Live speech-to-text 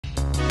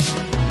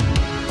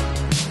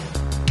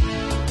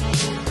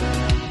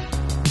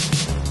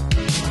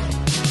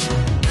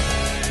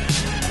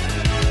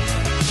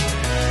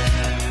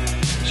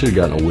should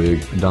have gotten a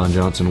wig, a Don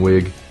Johnson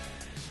wig.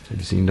 Have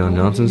you seen Don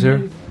Johnson's hair?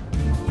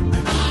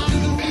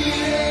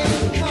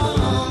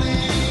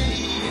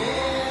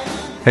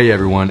 Hey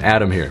everyone,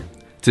 Adam here.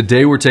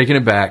 Today we're taking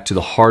it back to the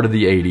heart of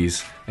the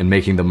 80s and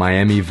making the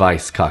Miami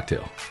Vice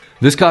cocktail.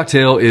 This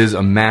cocktail is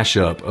a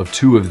mashup of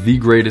two of the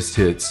greatest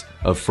hits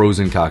of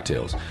frozen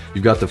cocktails.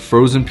 You've got the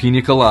frozen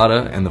Piña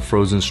Colada and the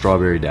frozen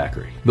Strawberry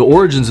Daiquiri. The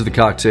origins of the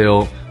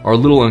cocktail are a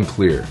little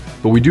unclear,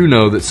 but we do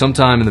know that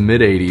sometime in the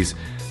mid-80s,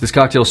 this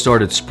cocktail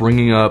started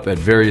springing up at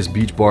various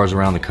beach bars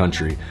around the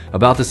country,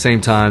 about the same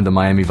time the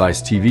Miami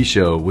Vice TV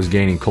show was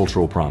gaining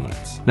cultural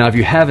prominence. Now, if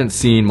you haven't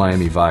seen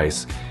Miami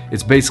Vice,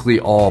 it's basically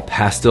all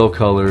pastel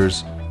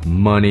colors,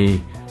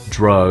 money,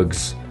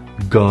 drugs,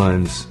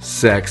 guns,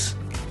 sex,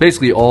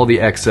 basically all the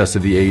excess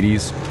of the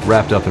 80s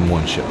wrapped up in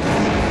one show.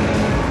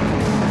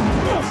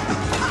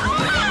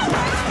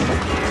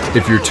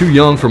 If you're too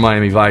young for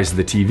Miami Vice,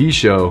 the TV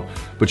show,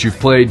 but you've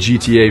played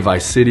GTA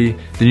Vice City,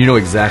 then you know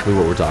exactly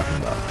what we're talking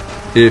about.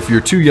 If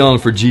you're too young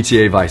for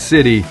GTA Vice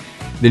City,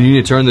 then you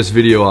need to turn this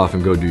video off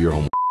and go do your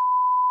homework.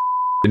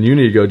 And you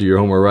need to go do your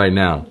homework right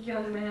now,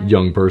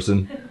 young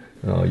person.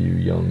 Oh, you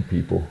young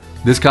people.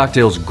 This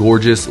cocktail's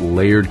gorgeous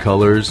layered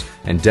colors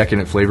and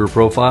decadent flavor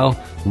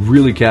profile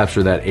really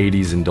capture that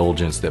 80s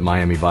indulgence that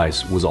Miami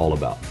Vice was all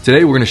about.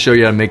 Today we're going to show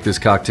you how to make this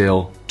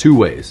cocktail two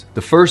ways.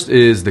 The first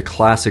is the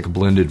classic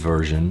blended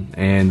version,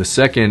 and the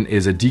second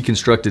is a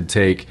deconstructed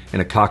take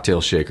in a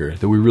cocktail shaker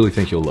that we really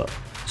think you'll love.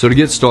 So to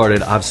get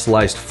started, I've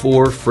sliced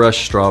 4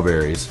 fresh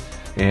strawberries,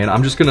 and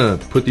I'm just going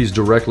to put these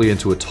directly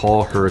into a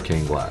tall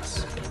hurricane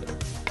glass.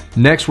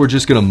 Next, we're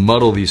just gonna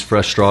muddle these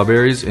fresh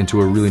strawberries into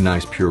a really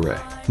nice puree.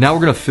 Now we're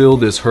gonna fill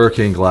this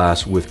hurricane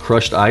glass with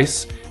crushed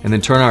ice and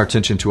then turn our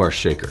attention to our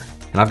shaker.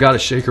 And I've got a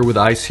shaker with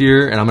ice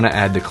here, and I'm gonna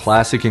add the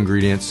classic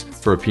ingredients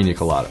for a Piña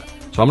Colada.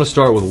 So I'm gonna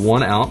start with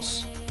 1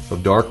 ounce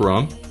of dark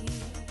rum,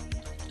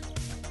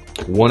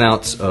 1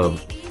 ounce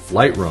of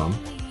light rum,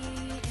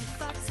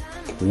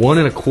 1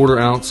 1/4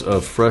 ounce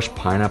of fresh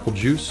pineapple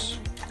juice,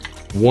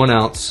 1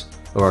 ounce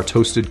of our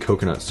toasted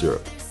coconut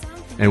syrup.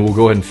 And we'll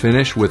go ahead and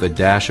finish with a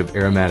dash of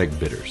aromatic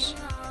bitters.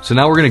 So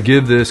now we're gonna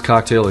give this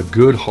cocktail a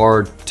good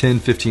hard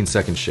 10-15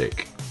 second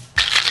shake.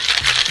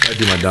 I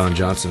do my Don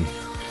Johnson.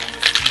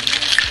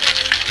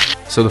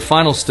 So the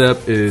final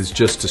step is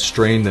just to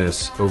strain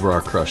this over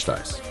our crushed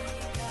ice.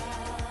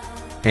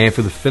 And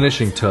for the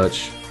finishing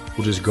touch,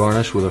 we'll just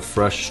garnish with a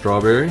fresh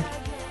strawberry.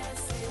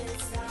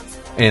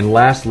 And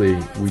lastly,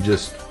 we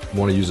just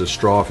wanna use a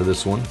straw for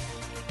this one.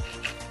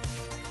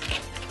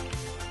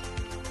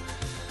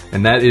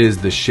 And that is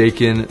the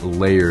shaken,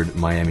 layered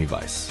Miami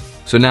Vice.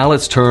 So now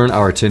let's turn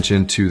our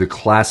attention to the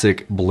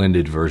classic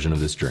blended version of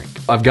this drink.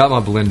 I've got my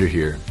blender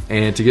here,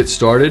 and to get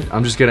started,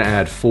 I'm just gonna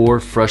add 4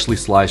 freshly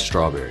sliced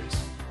strawberries.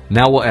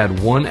 Now we'll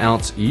add 1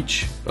 ounce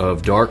each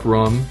of dark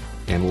rum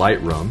and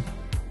light rum.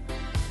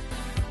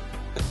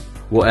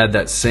 We'll add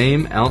that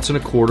same 1.25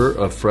 ounces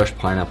of fresh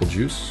pineapple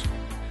juice.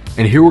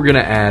 And here we're gonna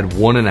add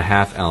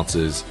 1.5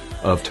 ounces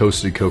of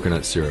toasted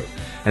coconut syrup.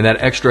 And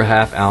that extra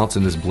 1/2 ounce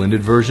in this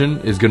blended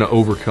version is gonna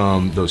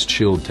overcome those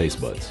chilled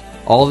taste buds.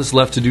 All that's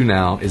left to do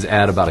now is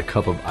add about a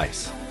cup of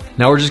ice.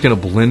 Now we're just gonna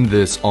blend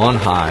this on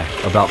high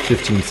about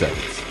 15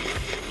 seconds.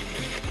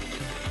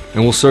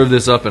 And we'll serve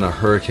this up in a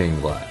hurricane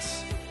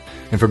glass.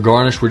 And for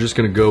garnish, we're just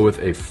gonna go with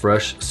a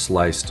fresh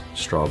sliced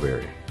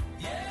strawberry.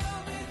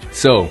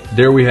 So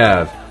there we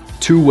have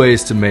 2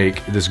 ways to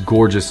make this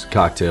gorgeous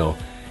cocktail.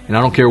 And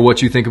I don't care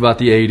what you think about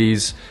the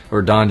 80s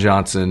or Don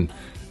Johnson,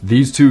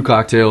 these 2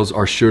 cocktails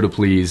are sure to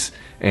please,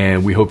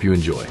 and we hope you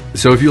enjoy.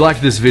 So if you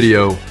liked this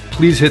video,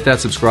 please hit that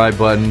subscribe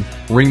button,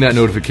 ring that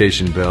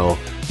notification bell.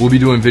 We'll be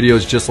doing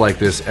videos just like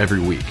this every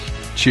week.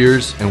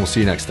 Cheers, and we'll see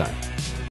you next time.